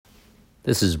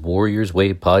This is Warriors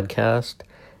Way Podcast,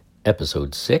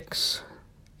 Episode 6,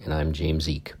 and I'm James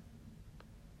Eek.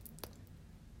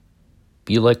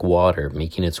 Be like water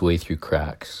making its way through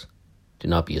cracks. Do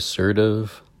not be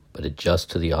assertive, but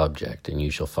adjust to the object, and you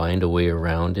shall find a way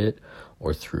around it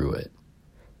or through it.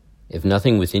 If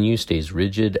nothing within you stays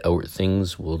rigid, outward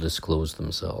things will disclose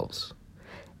themselves.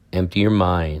 Empty your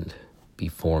mind, be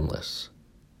formless,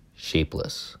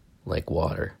 shapeless, like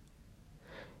water.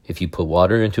 If you put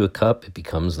water into a cup, it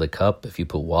becomes the cup. If you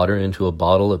put water into a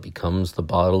bottle, it becomes the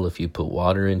bottle. If you put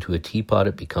water into a teapot,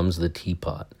 it becomes the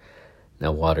teapot.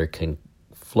 Now water can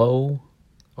flow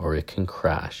or it can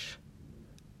crash.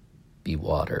 Be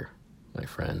water, my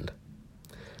friend.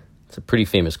 It's a pretty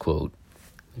famous quote.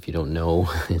 If you don't know,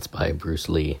 it's by Bruce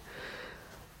Lee.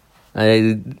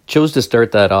 I chose to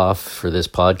start that off for this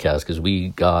podcast because we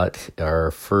got our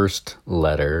first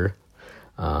letter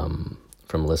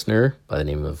from a listener by the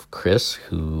name of Chris,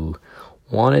 who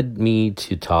wanted me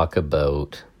to talk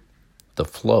about the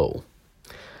flow.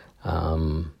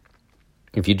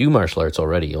 If you do martial arts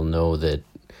already, you'll know that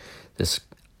this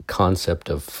concept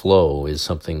of flow is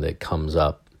something that comes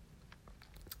up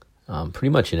pretty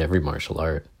much in every martial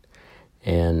art.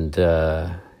 And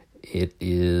it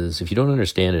is, if you don't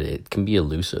understand it, it can be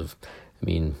elusive. I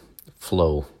mean,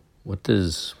 flow, what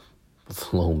does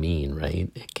flow mean,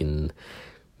 right? It can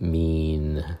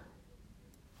mean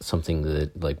something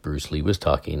that, like Bruce Lee was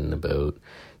talking about,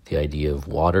 the idea of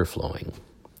water flowing.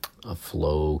 A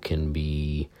flow can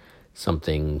be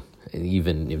something,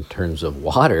 even in terms of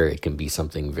water, it can be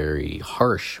something very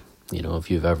harsh. You know,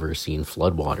 if you've ever seen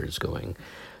floodwaters going,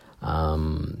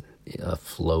 a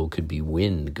flow could be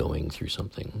wind going through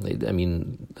something. I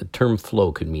mean, the term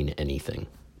flow could mean anything.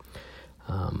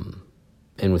 And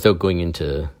without going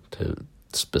into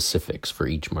specifics for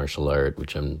each martial art,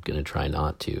 which I'm going to try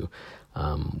not to,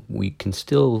 we can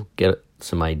still get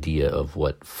some idea of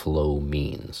what flow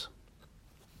means.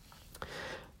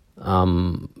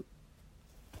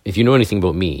 If you know anything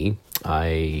about me,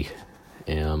 I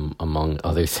am, among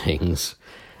other things,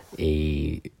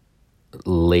 a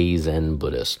lay Zen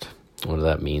Buddhist. What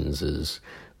that means is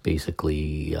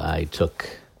basically I took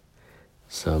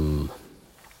some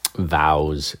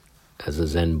vows as a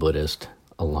Zen Buddhist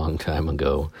a long time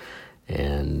ago,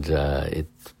 and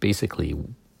it's basically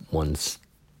once,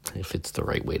 if it's the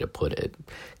right way to put it,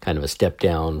 kind of a step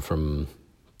down from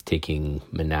taking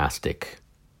monastic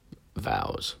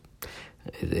vows.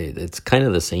 It's kind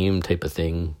of the same type of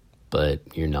thing, but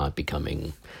you're not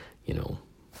becoming, a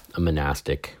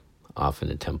monastic off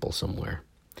in a temple somewhere.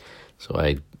 So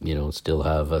I, still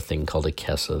have a thing called a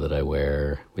kessa that I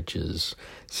wear, which is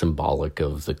symbolic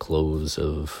of the clothes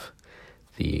of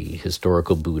the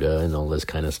historical Buddha and all this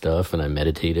kind of stuff. And I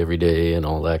meditate every day and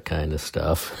all that kind of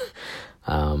stuff.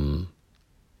 So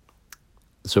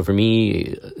for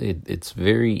me, it's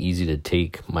very easy to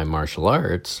take my martial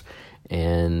arts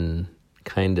and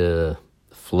kind of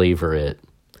flavor it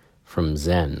from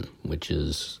Zen, which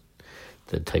is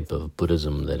the type of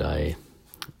Buddhism that I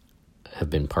have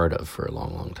been part of for a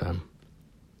long, long time.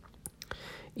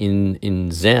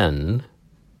 In Zen,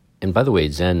 and by the way,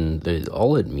 Zen,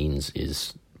 all it means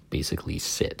is basically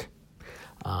sit.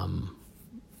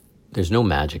 There's no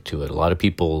magic to it. A lot of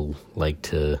people like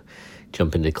to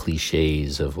jump into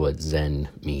cliches of what Zen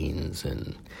means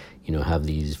and, have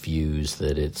these views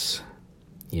that it's,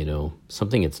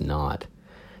 something it's not.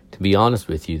 To be honest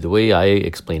with you, the way I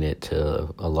explain it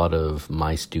to a lot of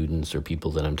my students or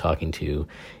people that I'm talking to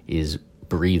is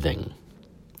breathing.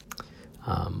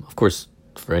 Of course,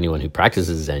 for anyone who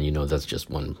practices Zen, that's just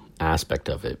one aspect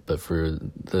of it. But for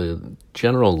the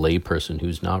general layperson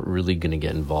who's not really going to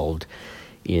get involved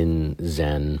in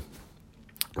Zen,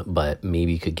 but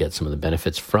maybe could get some of the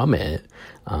benefits from it,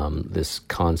 this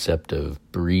concept of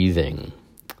breathing,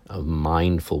 of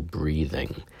mindful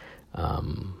breathing,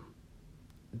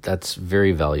 that's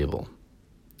very valuable.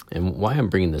 And why I'm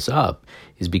bringing this up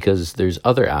is because there's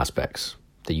other aspects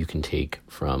that you can take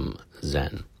from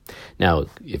Zen. Now,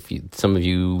 if some of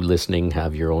you listening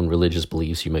have your own religious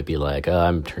beliefs, you might be like,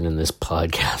 I'm turning this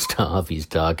podcast off. He's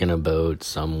talking about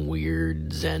some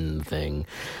weird Zen thing.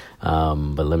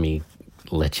 But let me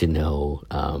let you know,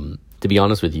 to be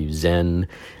honest with you, Zen,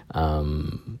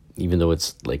 even though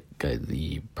it's like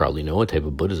you probably know a type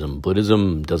of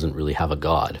Buddhism doesn't really have a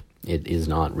god. It is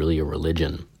not really a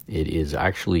religion. It is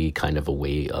actually kind of a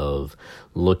way of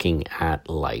looking at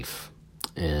life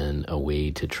and a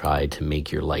way to try to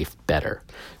make your life better.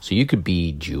 So you could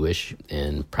be Jewish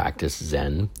and practice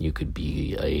Zen. You could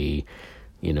be a,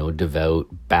 devout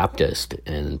Baptist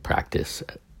and practice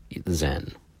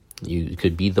Zen. You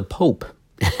could be the Pope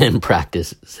and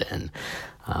practice Zen.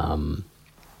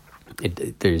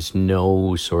 There's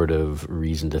no sort of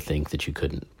reason to think that you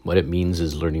couldn't. What it means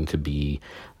is learning to be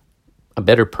a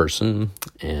better person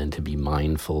and to be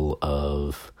mindful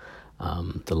of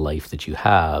the life that you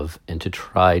have, and to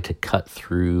try to cut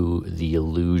through the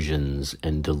illusions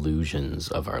and delusions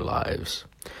of our lives,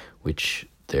 which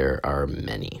there are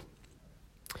many.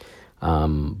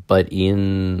 But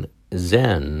in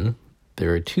Zen,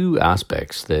 there are two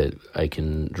aspects that I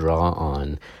can draw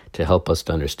on to help us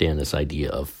to understand this idea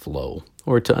of flow,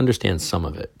 or to understand some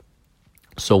of it.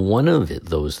 So one of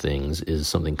those things is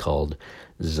something called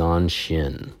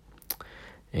Zanshin.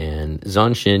 And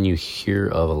Zanshin you hear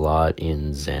of a lot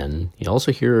in Zen. You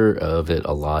also hear of it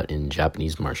a lot in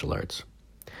Japanese martial arts.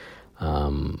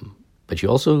 But you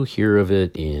also hear of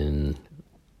it in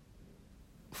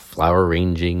flower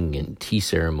arranging and tea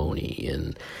ceremony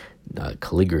and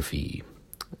calligraphy.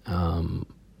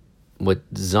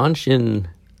 What Zanshin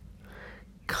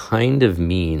kind of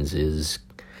means is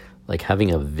like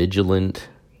having a vigilant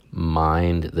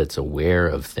mind that's aware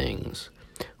of things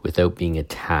without being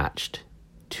attached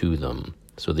to them,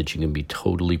 so that you can be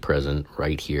totally present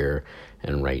right here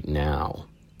and right now.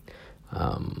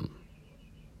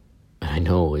 I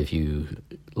know if you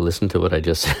listen to what I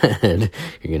just said,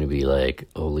 you're going to be like,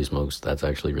 holy smokes, that's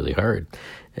actually really hard.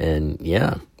 And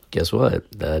yeah, guess what?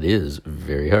 That is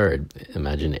very hard.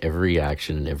 Imagine every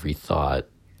action and every thought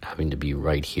having to be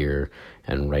right here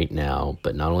and right now,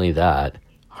 but not only that,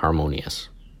 harmonious.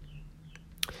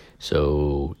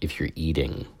 So if you're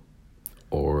eating,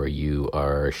 or you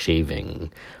are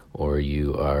shaving, or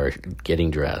you are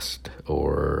getting dressed,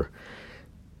 or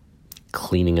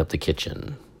cleaning up the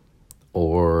kitchen,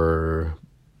 or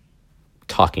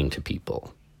talking to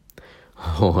people,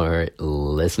 or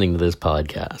listening to this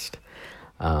podcast,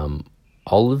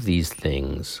 all of these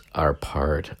things are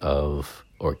part of,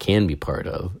 or can be part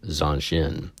of,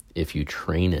 Zanshin if you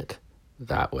train it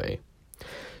that way.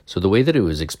 So the way that it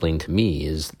was explained to me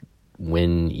is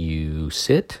when you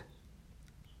sit.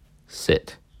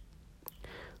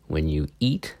 When you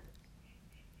eat.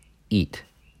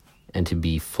 And to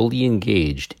be fully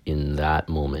engaged in that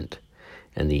moment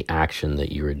and the action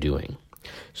that you are doing.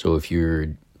 So if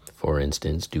you're, for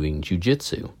instance, doing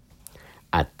jujitsu,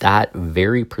 at that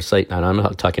very precise, and I'm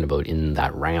not talking about in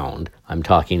that round, I'm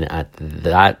talking at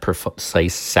that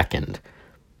precise second,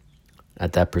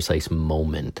 at that precise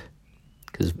moment,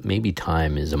 because maybe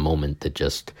time is a moment that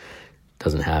just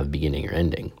doesn't have beginning or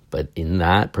ending. But in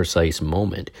that precise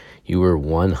moment, you are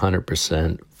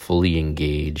 100% fully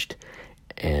engaged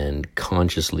and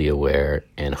consciously aware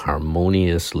and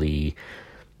harmoniously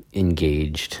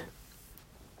engaged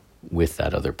with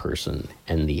that other person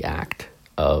and the act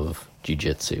of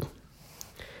jiu-jitsu.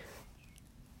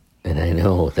 And I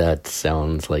know that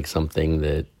sounds like something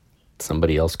that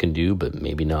somebody else can do, but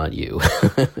maybe not you.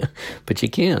 But you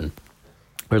can,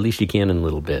 or at least you can in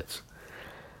little bits.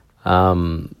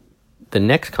 The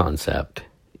next concept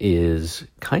is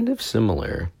kind of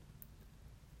similar,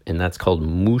 and that's called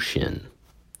Mushin.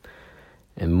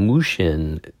 And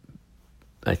Mushin,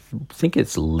 I think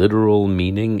its literal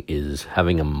meaning is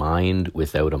having a mind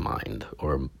without a mind,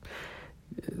 or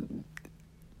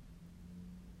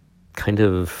kind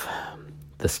of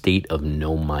the state of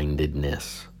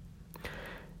no-mindedness.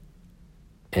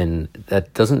 And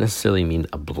that doesn't necessarily mean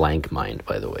a blank mind,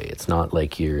 by the way. It's not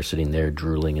like you're sitting there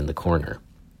drooling in the corner.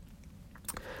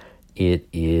 It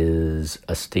is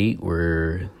a state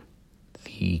where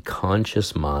the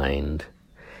conscious mind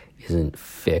isn't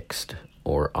fixed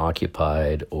or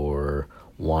occupied or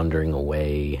wandering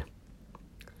away,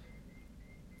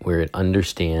 where it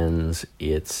understands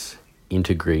its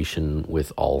integration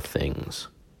with all things.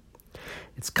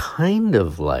 It's kind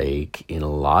of like, in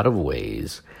a lot of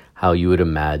ways, how you would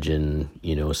imagine,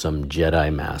 some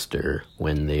Jedi master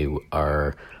when they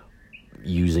are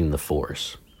using the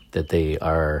Force, that they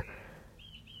are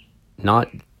not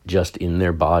just in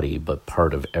their body, but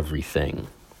part of everything,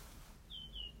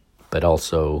 but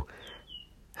also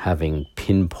having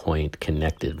pinpoint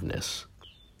connectiveness.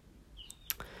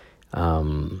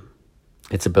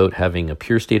 It's about having a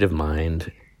pure state of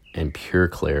mind and pure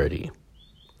clarity,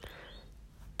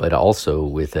 but also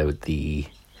without the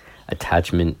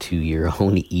attachment to your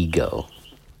own ego.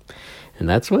 And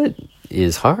that's what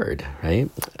is hard, right?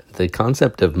 The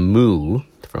concept of mu,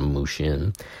 from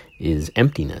Mushin, is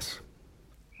emptiness.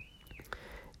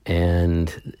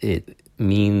 And it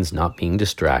means not being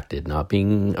distracted, not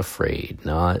being afraid,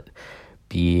 not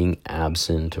being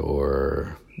absent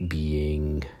or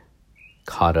being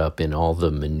caught up in all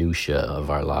the minutiae of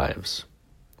our lives.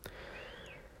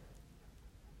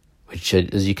 Which,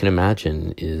 as you can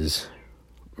imagine, is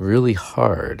really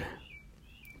hard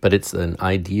but it's an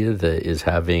idea that is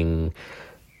having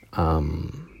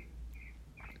kind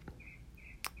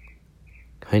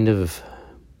of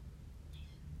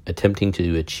attempting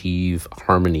to achieve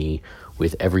harmony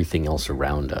with everything else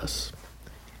around us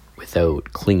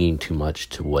without clinging too much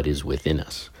to what is within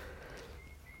us.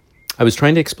 I was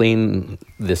trying to explain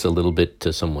this a little bit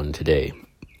to someone today,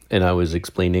 and I was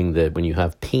explaining that when you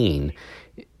have pain,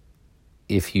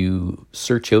 if you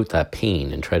search out that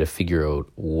pain and try to figure out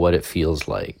what it feels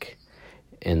like,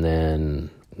 and then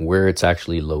where it's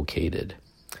actually located,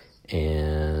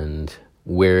 and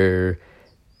where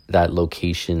that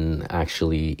location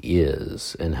actually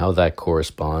is, and how that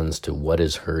corresponds to what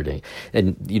is hurting.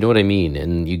 And you know what I mean?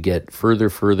 And you get further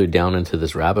down into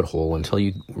this rabbit hole until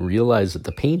you realize that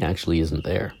the pain actually isn't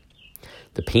there.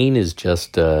 The pain is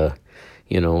just, a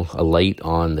light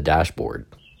on the dashboard.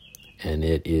 And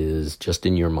it is just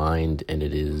in your mind, and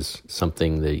it is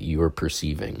something that you're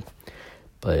perceiving.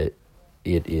 But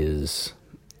it is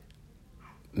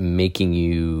making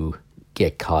you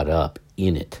get caught up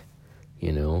in it.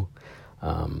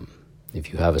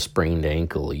 If you have a sprained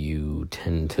ankle, you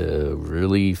tend to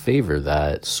really favor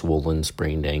that swollen,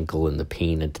 sprained ankle and the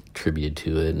pain attributed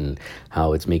to it and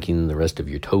how it's making the rest of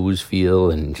your toes feel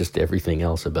and just everything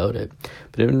else about it.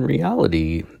 But in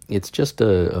reality, it's just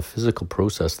a physical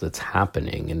process that's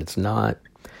happening, and it's not,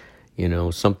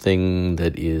 something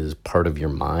that is part of your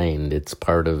mind. It's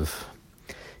part of,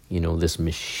 this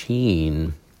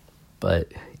machine,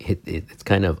 but it's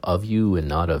kind of you and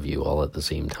not of you all at the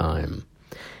same time.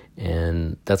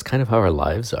 And that's kind of how our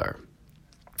lives are.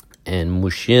 And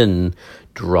Mushin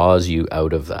draws you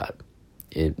out of that.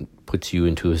 It puts you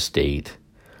into a state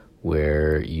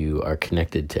where you are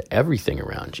connected to everything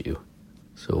around you.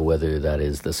 So whether that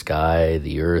is the sky,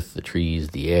 the earth, the trees,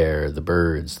 the air, the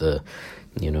birds,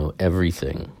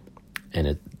 everything.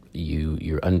 And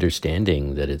you're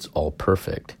understanding that it's all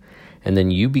perfect. And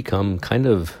then you become kind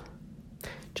of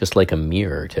just like a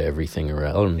mirror to everything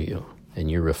around you. And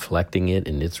you're reflecting it,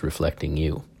 and it's reflecting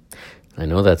you. I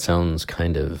know that sounds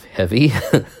kind of heavy,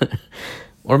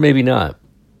 or maybe not,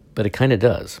 but it kind of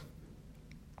does.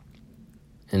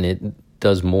 And it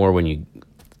does more when you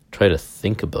try to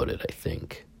think about it, I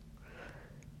think.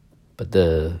 But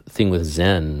the thing with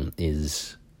Zen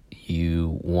is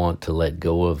you want to let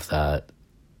go of that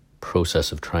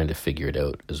process of trying to figure it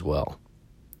out as well.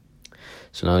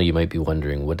 So now you might be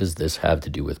wondering, what does this have to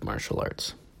do with martial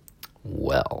arts?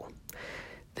 Well,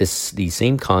 these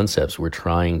same concepts we're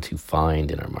trying to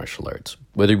find in our martial arts,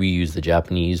 whether we use the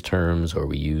Japanese terms or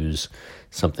we use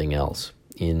something else.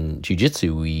 In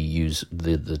jiu-jitsu, we use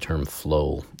the term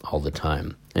flow all the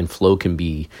time. And flow can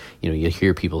be, you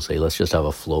hear people say, let's just have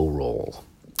a flow roll,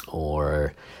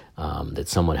 or that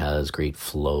someone has great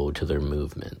flow to their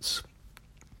movements.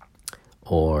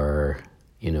 Or,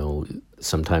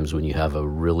 sometimes when you have a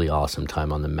really awesome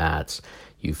time on the mats,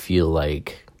 you feel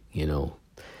like,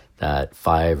 that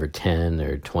 5 or 10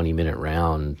 or 20 minute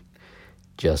round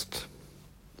just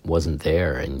wasn't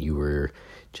there and you were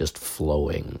just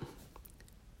flowing.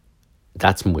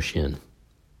 That's Mushin.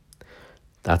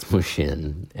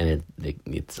 And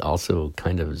it's also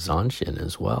kind of Zanshin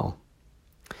as well.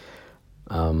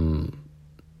 Miyamoto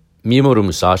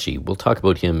Musashi, we'll talk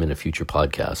about him in a future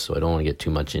podcast, so I don't want to get too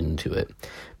much into it.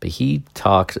 But he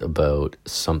talks about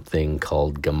something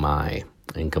called Gamai.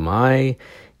 And Gamai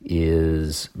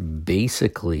is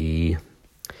basically,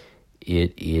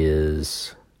 it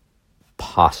is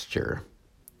posture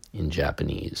in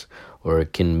Japanese, or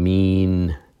it can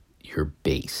mean your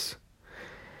base.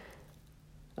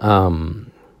 But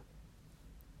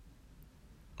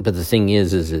the thing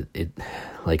is it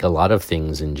like a lot of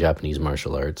things in Japanese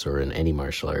martial arts or in any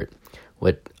martial art,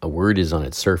 what a word is on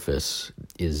its surface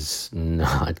is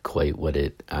not quite what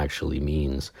it actually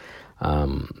means.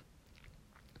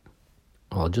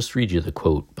 I'll just read you the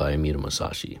quote by Miyamoto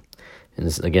Musashi. And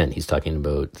this, again, he's talking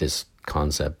about this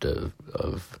concept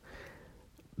of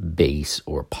base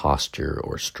or posture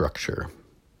or structure.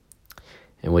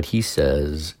 And what he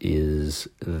says is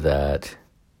that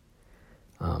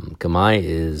Gamai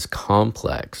is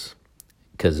complex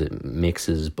because it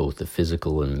mixes both the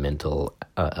physical and mental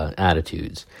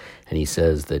attitudes. And he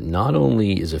says that not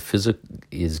only is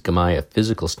Gamai a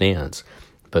physical stance,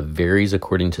 but varies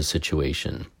according to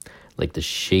situation, like the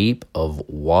shape of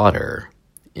water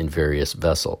in various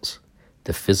vessels.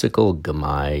 The physical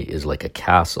Gamai is like a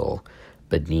castle,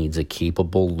 but needs a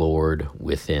capable lord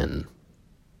within.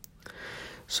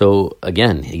 So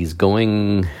again, he's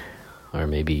going, or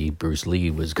maybe Bruce Lee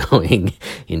was going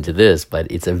into this, but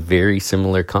it's a very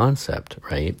similar concept,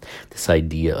 right? This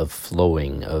idea of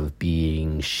flowing, of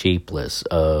being shapeless,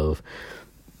 of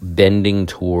bending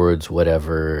towards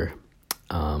whatever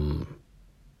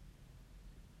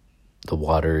the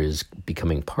water is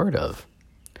becoming part of.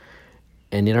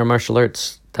 And in our martial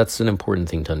arts, that's an important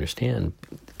thing to understand,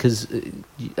 because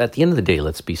at the end of the day,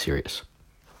 let's be serious.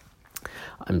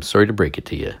 I'm sorry to break it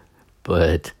to you,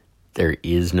 but there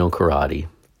is no karate,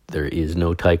 there is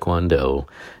no taekwondo,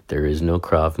 there is no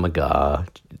Krav Maga,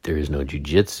 there is no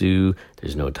jiu-jitsu,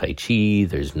 there's no tai chi,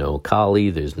 there's no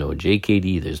kali, there's no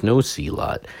JKD, there's no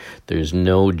silat, there's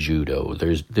no judo,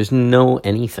 there's no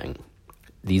anything.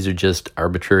 These are just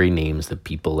arbitrary names that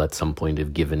people at some point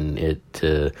have given it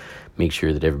to make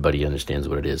sure that everybody understands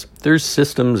what it is. There's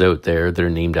systems out there that are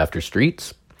named after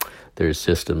streets. There's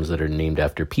systems that are named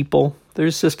after people.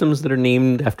 There's systems that are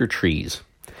named after trees.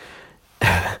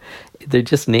 They're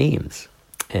just names.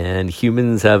 And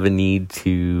humans have a need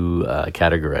to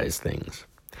categorize things.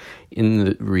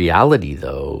 In reality,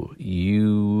 though,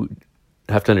 you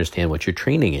have to understand what you're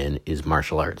training in is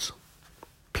martial arts.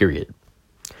 Period.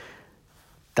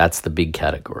 That's the big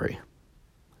category.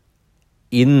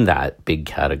 In that big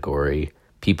category,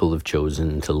 people have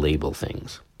chosen to label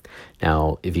things.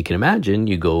 Now, if you can imagine,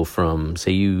 you go from,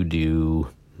 say you do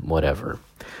whatever,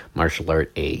 martial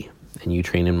art A, and you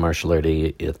train in martial art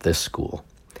A at this school.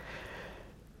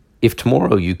 If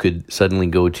tomorrow you could suddenly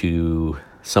go to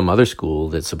some other school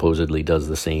that supposedly does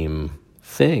the same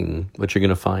thing, what you're going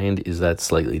to find is that's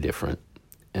slightly different.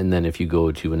 And then if you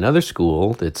go to another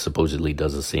school that supposedly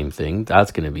does the same thing,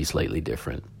 that's going to be slightly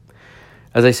different.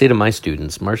 As I say to my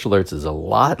students, martial arts is a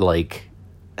lot like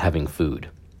having food.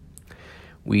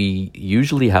 We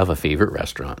usually have a favorite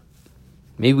restaurant.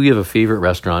 Maybe we have a favorite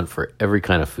restaurant for every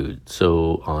kind of food.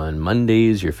 So on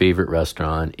Mondays, your favorite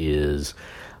restaurant is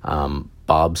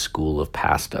Bob's School of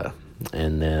Pasta.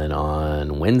 And then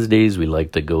on Wednesdays, we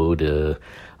like to go to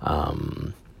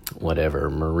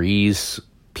Marie's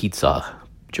Pizza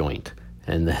Joint.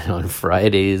 And then on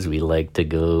Fridays, we like to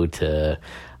go to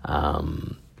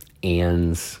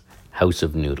Anne's House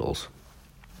of Noodles.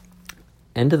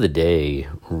 End of the day,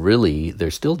 really,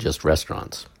 they're still just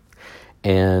restaurants.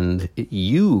 And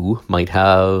you might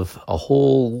have a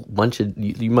whole bunch of,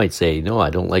 you might say, no, I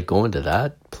don't like going to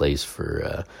that place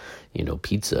for,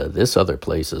 pizza. This other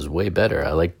place is way better.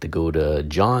 I like to go to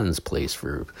John's place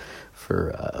for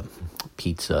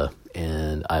pizza.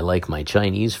 And I like my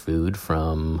Chinese food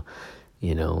from,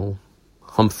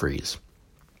 Humphreys.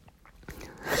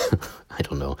 I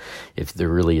don't know if there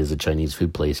really is a Chinese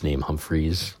food place named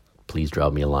Humphreys. Please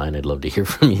drop me a line. I'd love to hear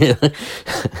from you.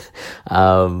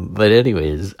 But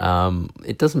anyways,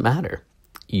 it doesn't matter.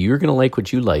 You're going to like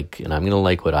what you like, and I'm going to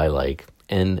like what I like.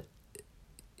 And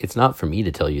it's not for me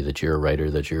to tell you that you're right or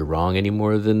that you're wrong any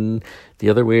more than the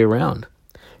other way around.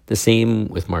 The same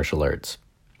with martial arts.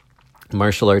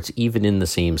 Martial arts, even in the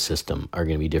same system, are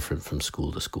going to be different from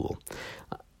school to school.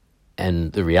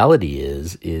 And the reality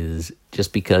is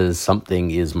just because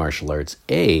something is martial arts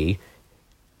A,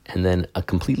 and then a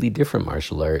completely different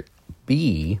martial art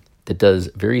B that does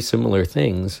very similar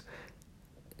things,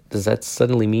 does that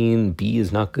suddenly mean B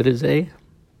is not good as A?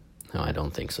 No, I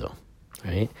don't think so,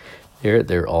 right?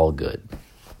 They're all good.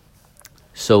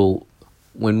 So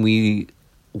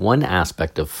one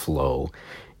aspect of flow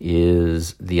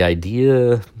is the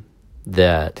idea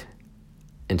that,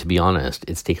 and to be honest,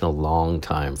 it's taken a long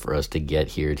time for us to get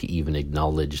here to even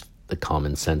acknowledge the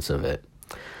common sense of it.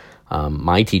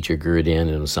 My teacher, Guru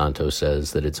Daniel Santo,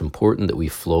 says that it's important that we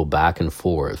flow back and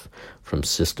forth from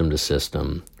system to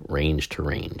system, range to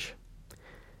range.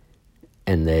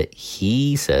 And that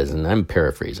he says, and I'm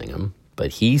paraphrasing him,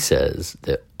 but he says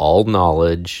that all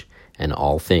knowledge and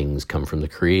all things come from the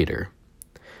Creator.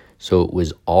 So it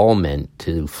was all meant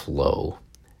to flow.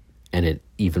 And it,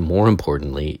 even more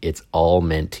importantly, it's all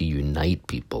meant to unite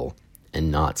people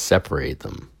and not separate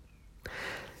them.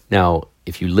 Now,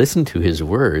 if you listen to his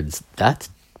words, that's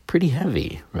pretty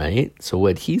heavy, right? So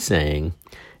what he's saying,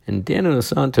 and Daniel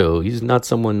Santo, he's not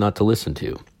someone not to listen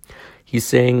to. He's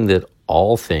saying that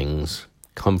all things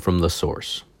come from the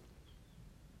source,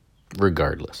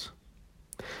 regardless.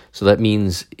 So that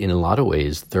means in a lot of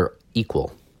ways, they're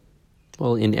equal.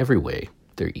 Well, in every way,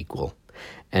 they're equal.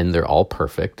 And they're all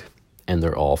perfect, and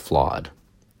they're all flawed,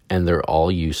 and they're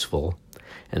all useful,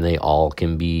 and they all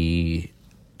can be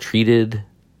treated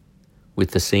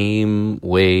with the same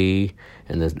way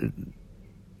and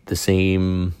the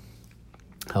same,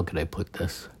 how could I put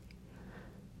this?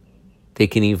 They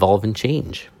can evolve and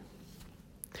change.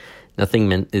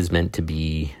 Nothing is meant to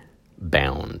be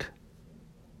bound.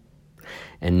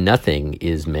 And nothing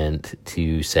is meant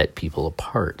to set people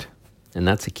apart. And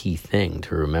that's a key thing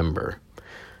to remember.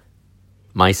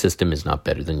 My system is not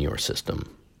better than your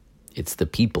system. It's the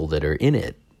people that are in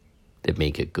it that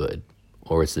make it good,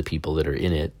 or it's the people that are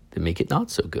in it that make it not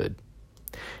so good.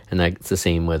 And that's the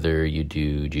same whether you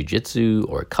do jiu-jitsu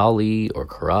or kali or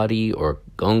karate or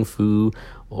kung fu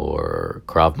or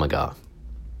Krav Maga.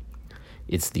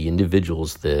 It's the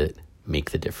individuals that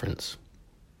make the difference.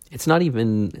 It's not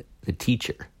even the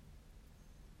teacher,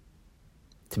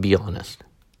 to be honest.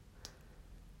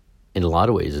 In a lot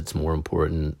of ways, it's more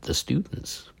important the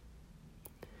students.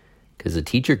 Because the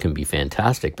teacher can be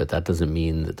fantastic, but that doesn't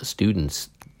mean that the students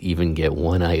even get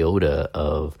one iota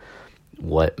of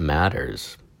what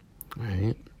matters,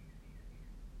 right?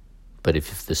 But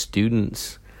if the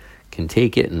students can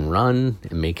take it and run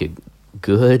and make it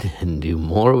good and do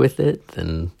more with it,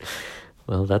 then,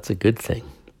 well, that's a good thing.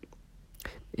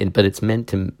 But it's meant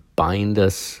to bind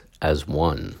us as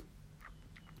one.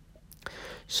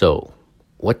 So,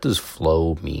 what does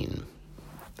flow mean?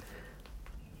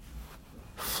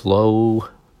 Flow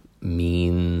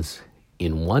means,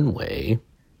 in one way,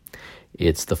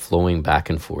 it's the flowing back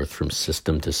and forth from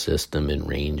system to system and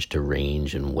range to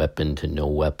range and weapon to no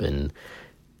weapon.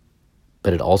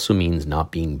 But it also means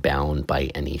not being bound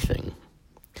by anything.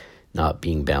 Not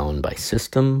being bound by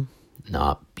system,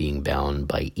 not being bound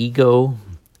by ego,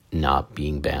 not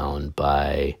being bound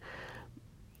by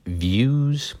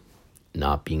views,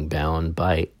 not being bound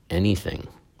by anything.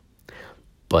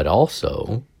 But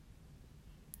also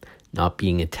not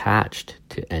being attached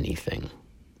to anything.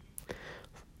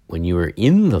 When you are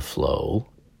in the flow,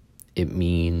 it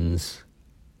means,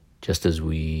 just as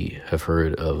we have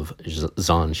heard of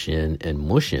Zanshin and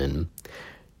Mushin,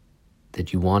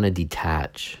 that you want to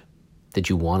detach, that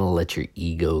you want to let your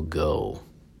ego go.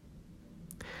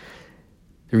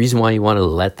 The reason why you want to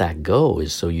let that go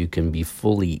is so you can be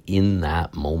fully in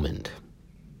that moment.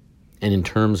 And in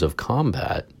terms of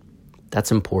combat,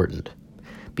 that's important,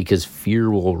 because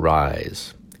fear will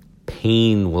rise,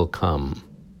 pain will come,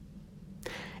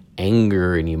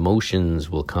 anger and emotions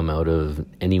will come out of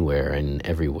anywhere and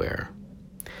everywhere.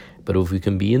 But if we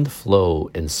can be in the flow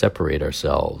and separate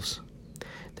ourselves,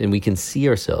 then we can see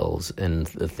ourselves and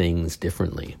the things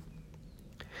differently.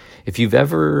 If you've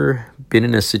ever been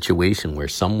in a situation where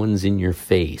someone's in your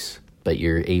face, but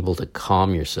you're able to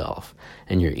calm yourself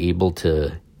and you're able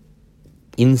to,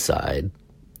 inside,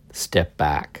 step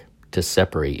back to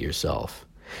separate yourself,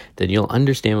 then you'll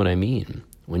understand what I mean.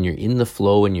 When you're in the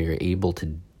flow and you're able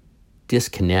to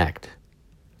disconnect,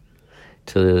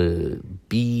 to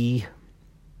be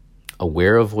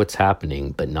aware of what's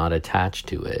happening but not attached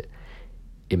to it,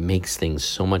 it makes things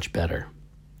so much better.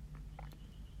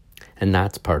 And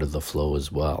that's part of the flow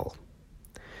as well.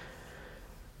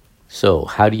 So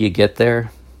how do you get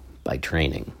there? By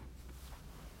training.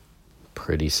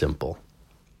 Pretty simple.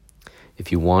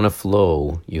 If you want to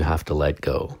flow, you have to let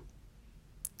go.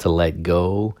 To let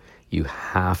go, you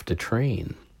have to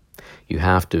train. You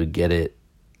have to get it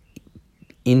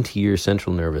into your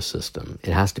central nervous system.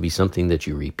 It has to be something that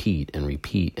you repeat and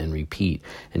repeat and repeat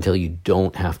until you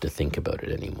don't have to think about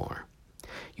it anymore.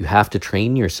 You have to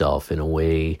train yourself in a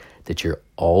way that you're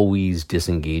always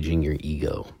disengaging your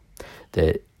ego,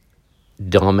 that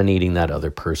dominating that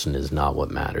other person is not what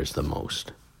matters the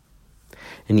most.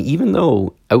 And even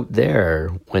though out there,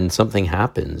 when something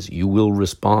happens, you will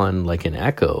respond like an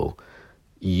echo,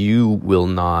 you will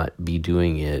not be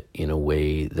doing it in a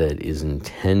way that is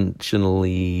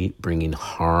intentionally bringing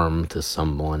harm to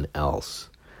someone else.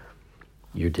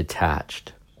 You're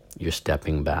detached. You're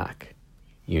stepping back.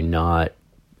 You're not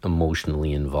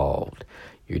emotionally involved.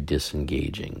 You're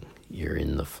disengaging. You're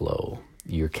in the flow.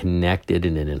 You're connected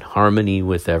and in harmony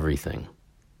with everything.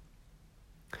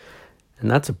 And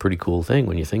that's a pretty cool thing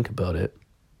when you think about it.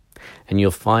 And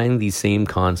you'll find these same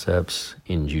concepts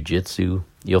in jiu-jitsu.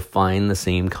 You'll find the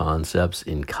same concepts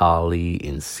in Kali,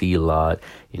 in Silat,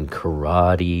 in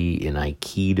karate, in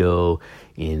Aikido,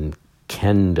 in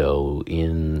Kendo,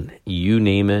 in you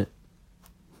name it,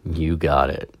 you got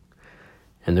it.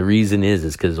 And the reason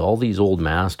is because all these old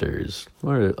masters,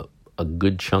 or a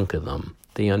good chunk of them,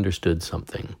 they understood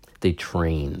something. They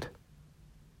trained.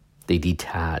 They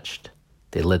detached.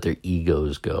 They let their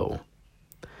egos go.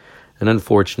 And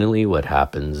unfortunately, what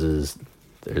happens is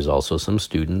there's also some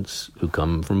students who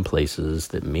come from places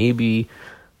that maybe,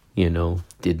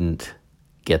 didn't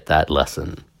get that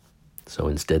lesson. So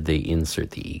instead they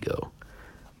insert the ego.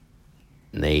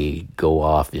 And they go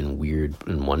off in weird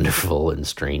and wonderful and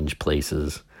strange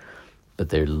places, but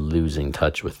they're losing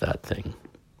touch with that thing.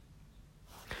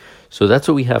 So that's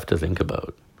what we have to think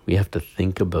about. We have to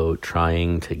think about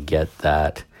trying to get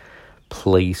that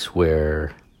place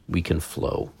where we can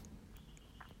flow.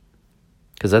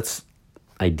 Because that's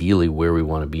ideally where we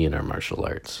want to be in our martial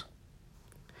arts.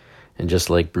 And just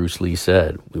like Bruce Lee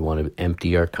said, we want to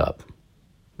empty our cup.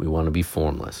 We want to be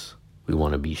formless. We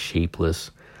want to be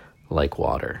shapeless like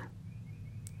water.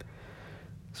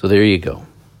 So there you go.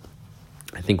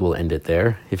 I think we'll end it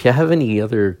there. If you have any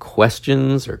other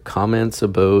questions or comments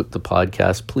about the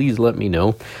podcast, please let me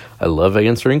know. I love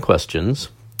answering questions.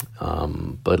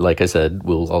 But like I said,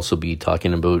 we'll also be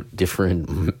talking about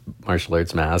different martial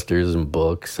arts masters and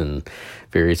books and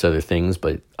various other things.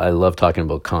 But I love talking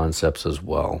about concepts as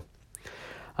well.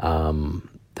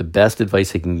 The best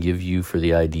advice I can give you for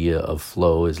the idea of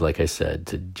flow is, like I said,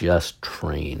 to just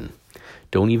train.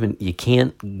 You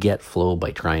can't get flow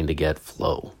by trying to get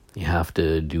flow. You have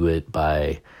to do it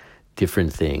by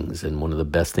different things. And one of the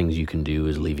best things you can do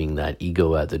is leaving that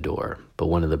ego at the door. But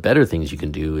one of the better things you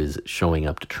can do is showing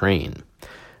up to train.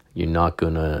 You're not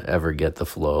going to ever get the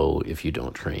flow if you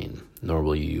don't train. Nor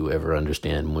will you ever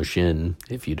understand Mushin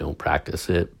if you don't practice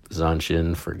it.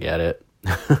 Zanshin, forget it.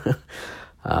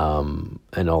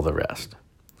 And all the rest.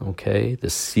 Okay? The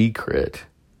secret,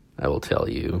 I will tell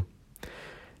you,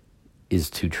 is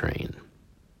to train.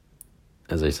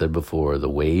 As I said before, the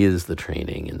way is the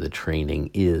training, and the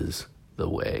training is the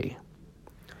way.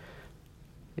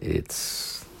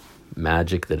 It's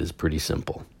magic that is pretty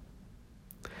simple.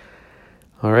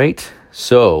 All right,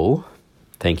 so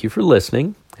thank you for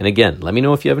listening. And again, let me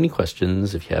know if you have any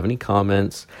questions, if you have any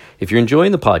comments. If you're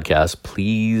enjoying the podcast,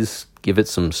 please give it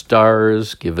some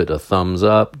stars, give it a thumbs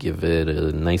up, give it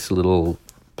a nice little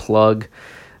plug.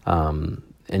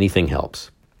 Anything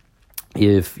helps.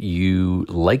 If you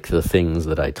like the things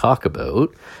that I talk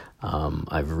about,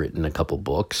 I've written a couple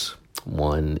books.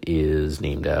 One is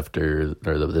named after,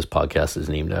 this podcast is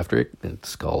named after it.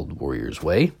 It's called Warrior's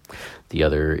Way. The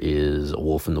other is A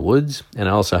Wolf in the Woods. And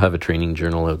I also have a training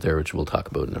journal out there, which we'll talk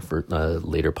about in a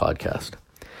later podcast.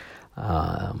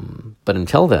 But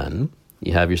until then,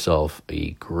 you have yourself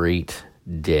a great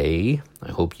day.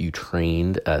 I hope you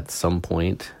trained at some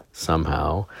point,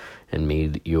 somehow, and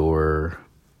made your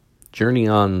journey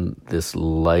on this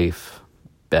life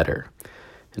better.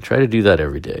 And try to do that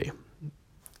every day.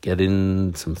 Get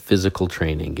in some physical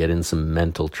training, get in some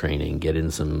mental training, get in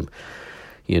some,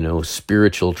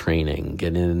 spiritual training,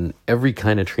 get in every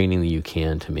kind of training that you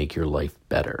can to make your life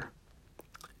better.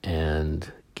 And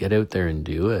get out there and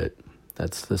do it.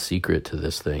 That's the secret to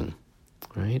this thing,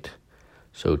 right?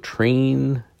 So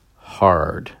train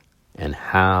hard and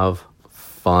have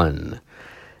fun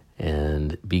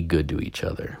and be good to each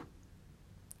other.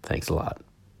 Thanks a lot.